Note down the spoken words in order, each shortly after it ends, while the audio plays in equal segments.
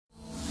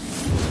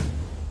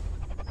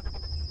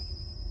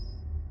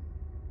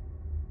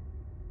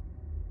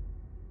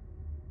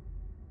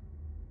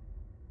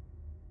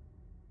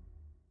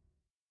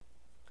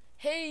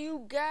Hey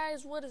you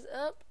guys, what is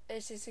up?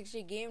 It's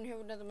 6J Gaming here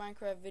with another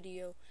Minecraft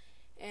video.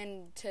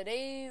 And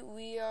today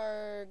we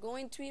are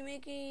going to be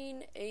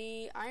making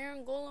a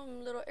iron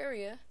golem little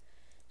area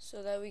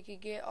so that we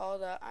could get all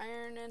the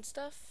iron and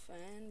stuff.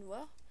 And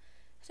well,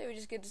 I say we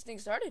just get this thing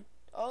started.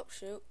 Oh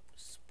shoot,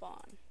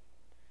 spawn.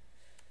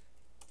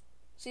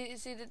 See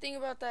the thing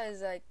about that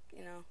is, like,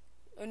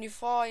 when you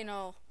fall,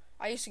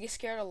 I used to get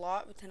scared a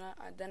lot, but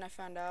then I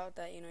found out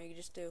that, you can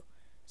just do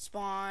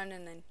spawn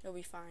and then you'll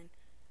be fine.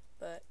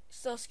 But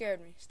still scared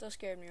me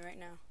right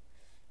now.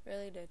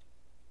 Really did.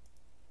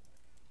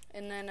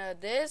 And then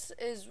this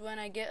is when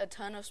I get a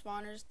ton of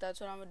spawners. That's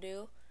what I'm gonna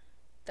do.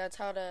 That's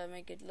how to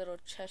make a little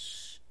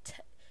chest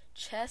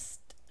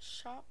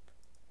shop.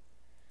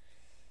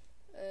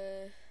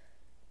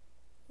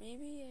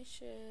 Maybe I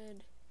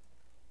should.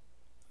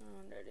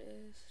 Oh, there it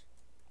is.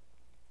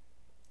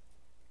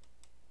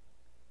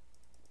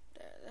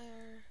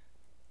 There.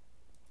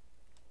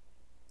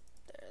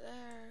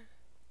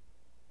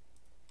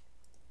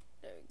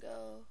 There we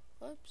go.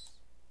 Whoops.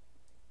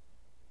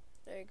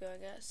 There you go. I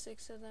got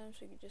 6 of them,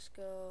 so we can just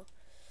go.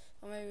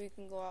 Or maybe we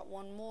can go out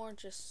one more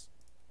just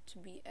to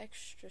be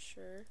extra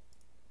sure.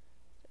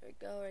 There we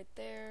go. Right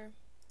there.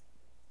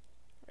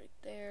 Right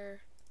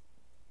there.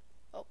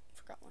 Oh,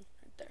 forgot one.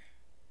 Right there.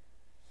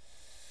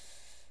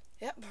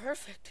 Yep,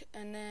 perfect.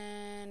 And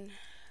then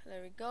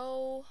there we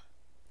go.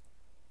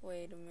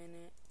 Wait a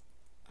minute.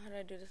 How did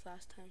I do this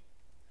last time?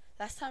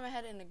 Last time I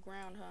had it in the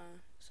ground,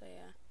 huh? So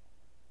yeah.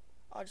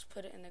 I'll just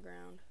put it in the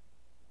ground.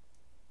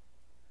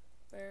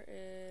 Where's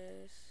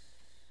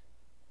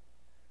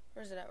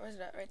it at? Where's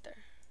it at? Right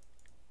there.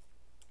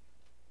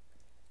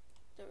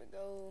 There we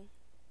go.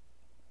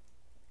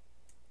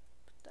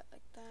 Put that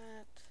like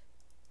that.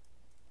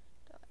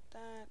 Put that like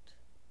that.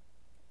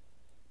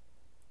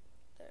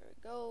 There we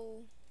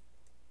go.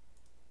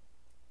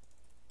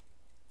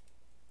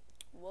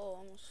 Whoa,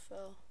 almost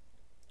fell.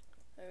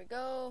 There we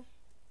go.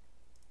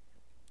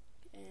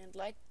 And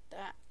like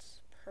that.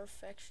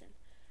 Perfection.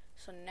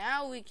 So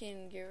now we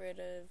can get rid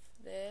of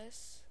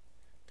this.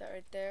 That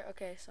right there.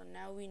 Okay, so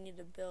now we need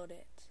to build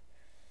it.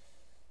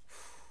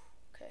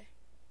 Okay.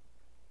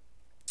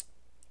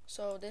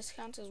 So this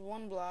counts as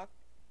 1 block.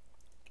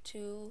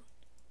 2,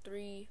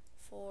 3,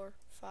 4,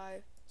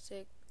 5,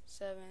 6,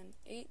 7,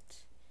 8.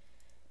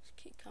 Just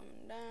keep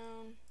coming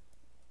down.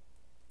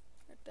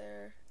 Right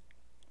there.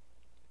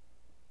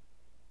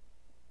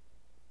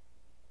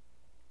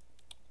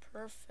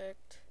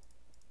 Perfect.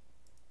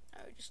 Now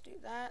we just do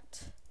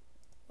that.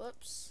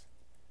 Whoops.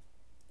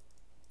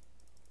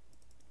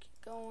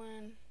 Keep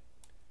going.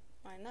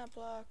 Mine that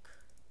block.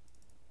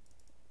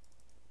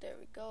 There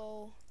we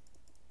go.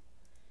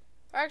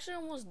 We're actually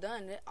almost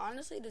done. It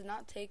honestly does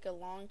not take a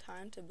long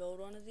time to build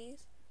one of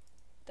these.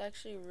 It's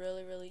actually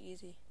really, really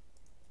easy.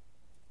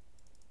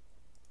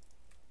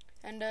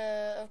 And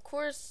of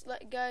course,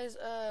 guys,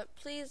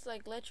 please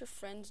let your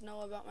friends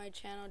know about my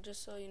channel,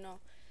 just so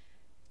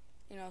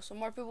so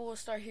more people will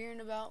start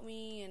hearing about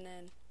me, and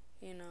then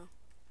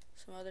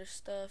some other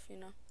stuff,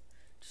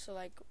 just so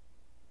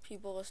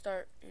people will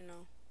start,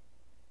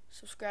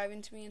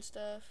 subscribing to me and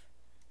stuff.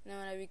 And then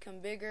when I become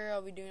bigger,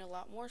 I'll be doing a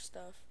lot more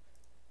stuff.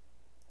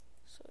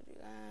 So do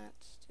that.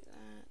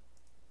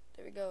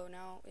 There we go.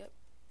 Now, yep.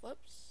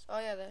 Whoops. Oh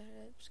yeah,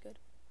 that's good.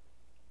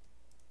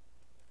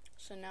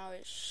 So now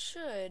it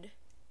should,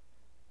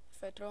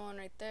 if I throw one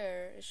right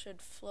there, it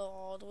should flow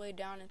all the way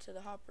down into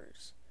the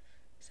hoppers.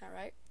 Is that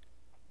right?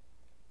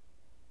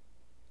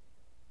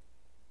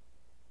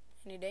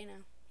 Any day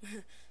now.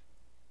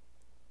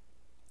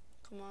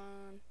 Come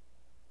on.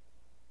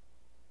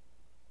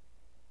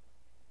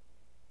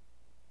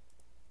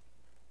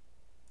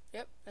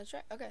 Yep, that's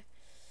right. Okay.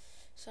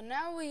 So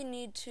now we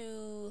need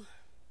to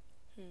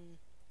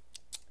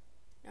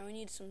now we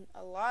need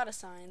a lot of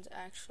signs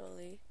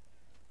actually.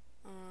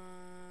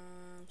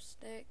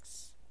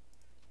 Sticks,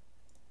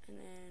 and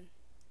then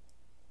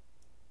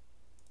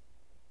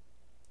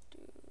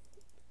do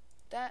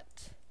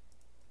that.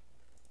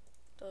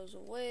 Those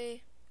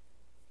away.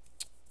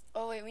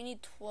 Oh wait, we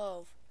need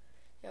 12.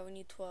 Yeah, we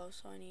need 12,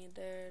 so I need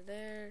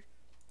there.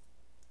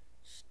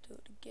 Just do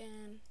it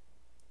again.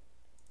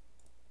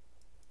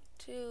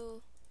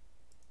 2.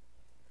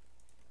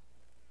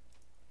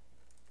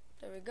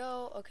 There we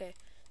go. Okay,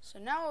 so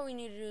now what we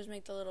need to do is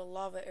make the little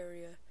lava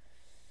area.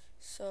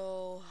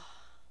 So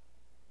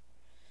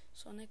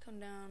when they come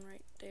down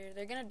right there,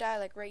 they're gonna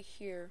die right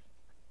here.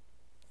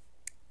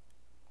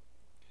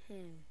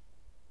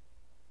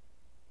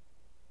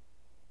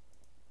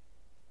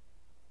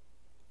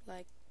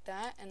 Like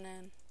that, and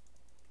then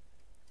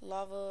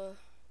lava.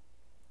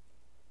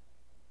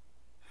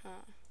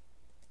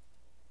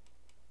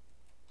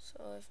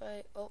 So if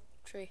I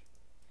tree.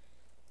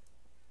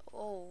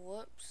 Oh,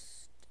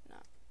 whoops. No.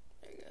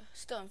 There you go.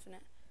 Still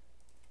infinite.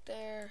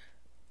 There.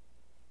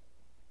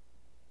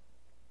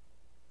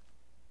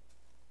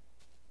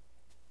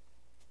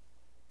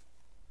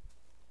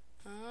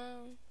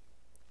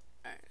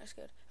 Alright, that's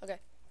good. Okay.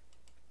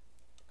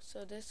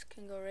 So this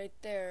can go right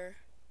there.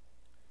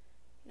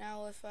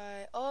 Now if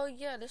oh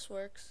yeah, this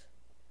works.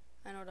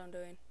 I know what I'm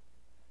doing.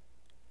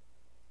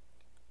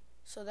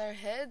 So their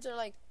heads are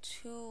like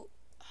too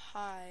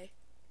high.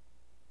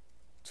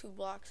 2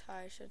 blocks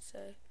high, I should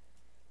say.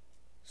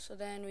 So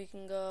then we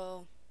can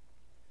go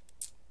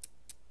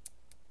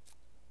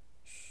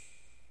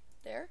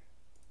there,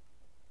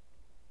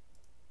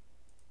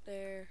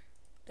 there,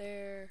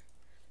 there,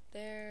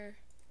 there,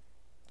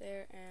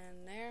 there,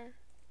 and there.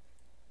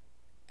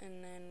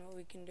 And then what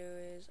we can do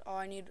is, oh,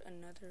 I need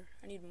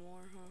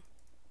more, huh?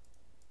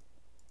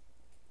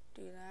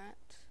 Do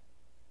that.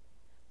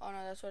 Oh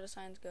no, that's where the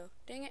signs go.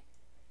 Dang it.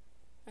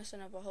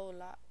 Messing up a whole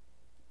lot.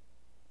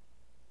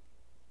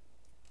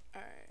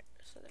 Alright,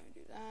 so then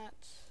we do that.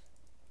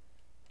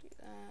 Do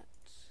that.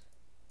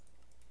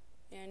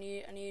 Yeah,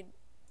 I need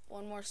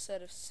one more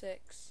set of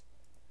 6.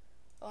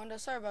 Oh,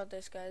 and sorry about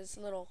this, guys. It's a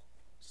little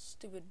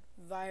stupid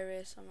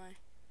virus on my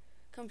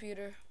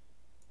computer.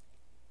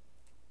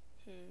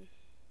 So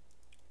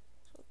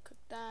we'll cook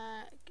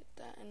that, get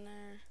that in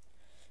there.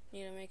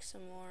 Need to make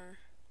some more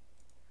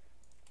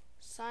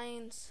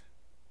signs.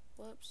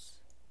 Whoops.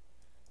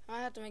 I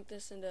might have to make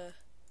this into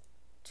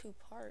 2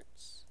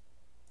 parts.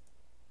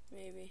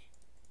 Maybe.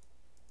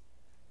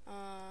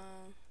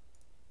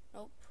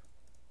 Nope.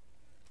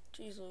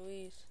 Jeez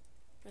Louise.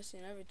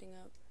 Messing everything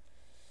up.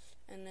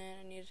 And then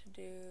I need to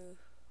do...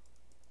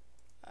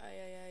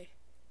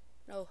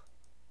 No.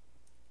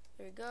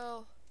 There we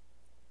go.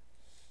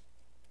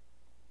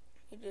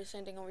 You do the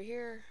same thing over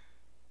here.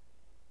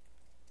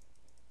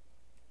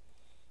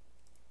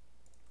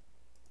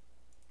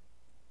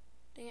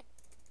 Dang it.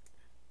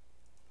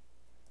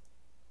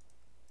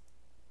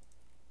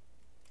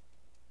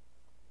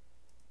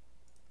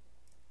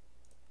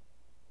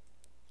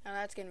 Now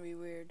that's gonna be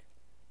weird.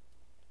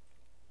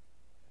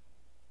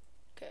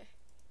 Okay.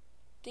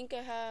 Think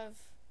I have...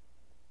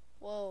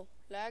 Whoa.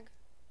 Lag?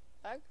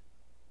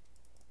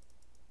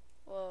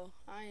 Whoa.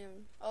 I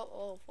am...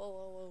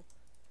 Whoa.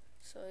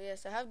 So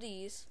yes, I have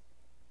these.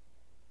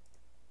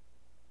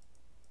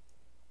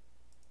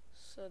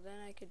 So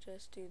then I could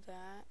just do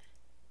that.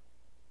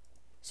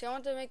 See, I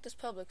want to make this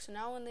public. So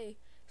now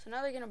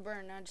they're gonna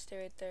burn. Now just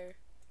stay right there.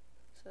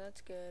 So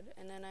that's good.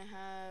 And then I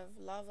have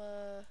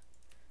lava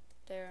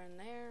there and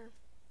there.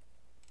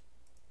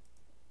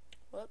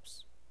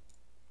 Whoops.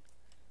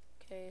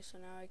 Okay, so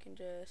now I can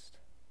just...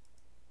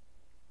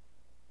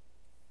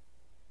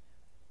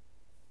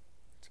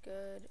 It's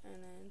good.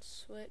 And then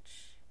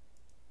switch.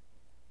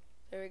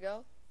 There we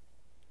go.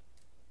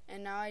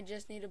 And now I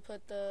just need to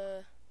put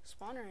the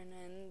spawner in,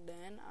 and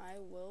then I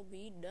will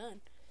be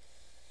done.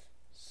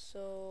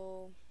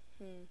 So,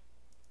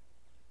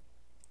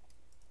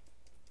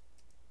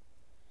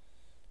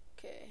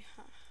 okay.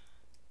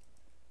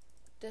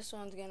 This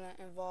one's gonna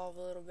involve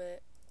a little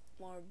bit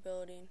more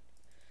building.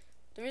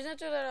 The reason I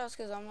took that out is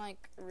because I'm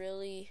like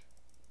really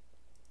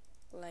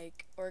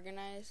like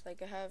organized.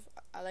 Like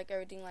I like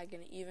everything like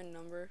an even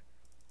number.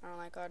 I don't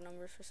like odd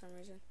numbers for some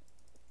reason.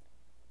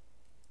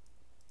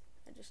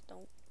 I just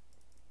don't.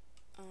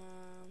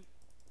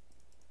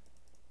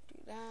 Do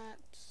that.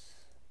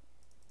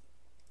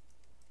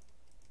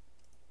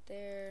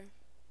 There.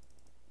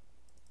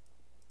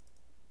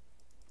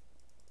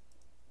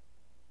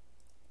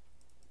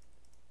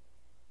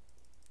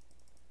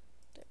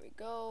 There we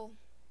go.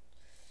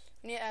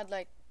 We need to add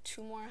like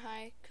 2 more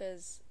high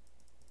because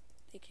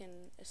they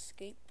can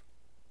escape.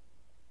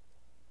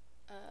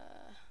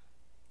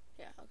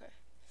 Yeah, okay.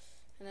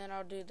 And then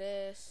I'll do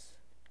this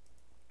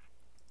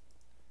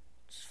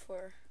just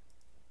for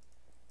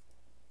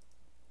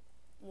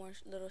more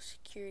little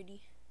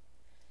security.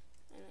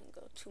 And then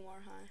go 2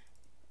 more high.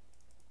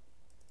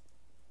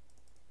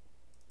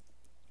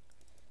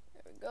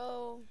 There we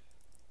go.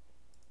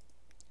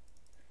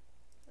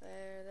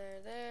 There.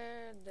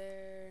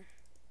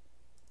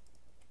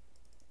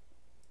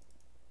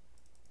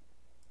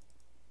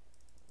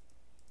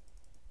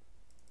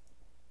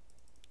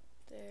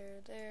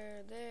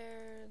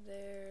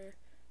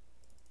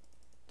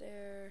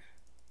 There.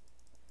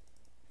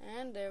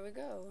 And there we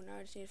go. Now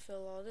I just need to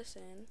fill all this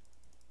in.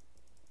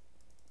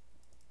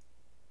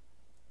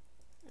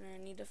 And I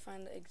need to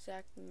find the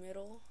exact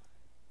middle.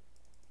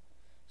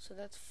 So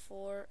that's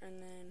 4,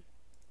 and then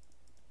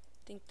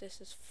I think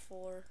this is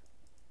 4.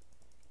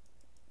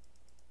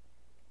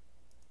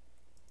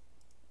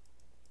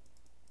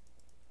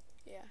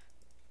 Yeah.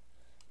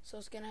 So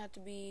it's gonna have to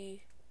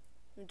be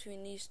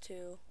between these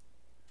 2.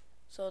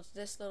 So it's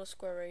this little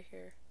square right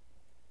here.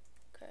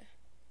 Okay.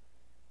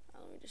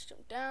 Now let me just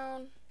jump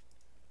down,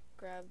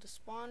 grab the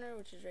spawner,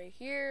 which is right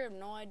here. I have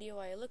no idea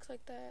why it looks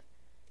like that.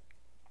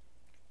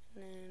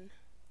 And then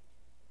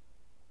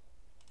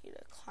need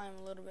to climb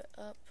a little bit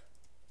up.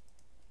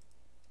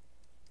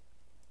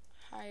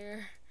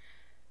 Higher.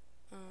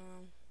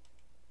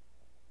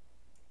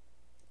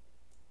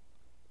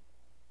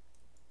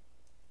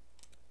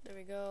 There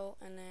we go,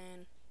 and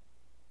then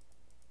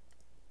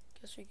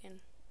guess we can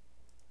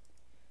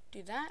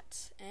do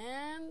that,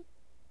 and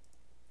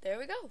there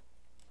we go.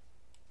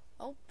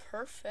 Oh,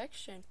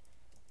 perfection.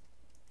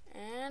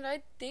 And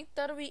I think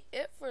that'll be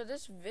it for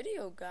this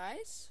video,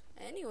 guys.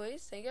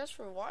 Anyways, thank you guys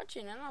for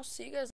watching, and I'll see you guys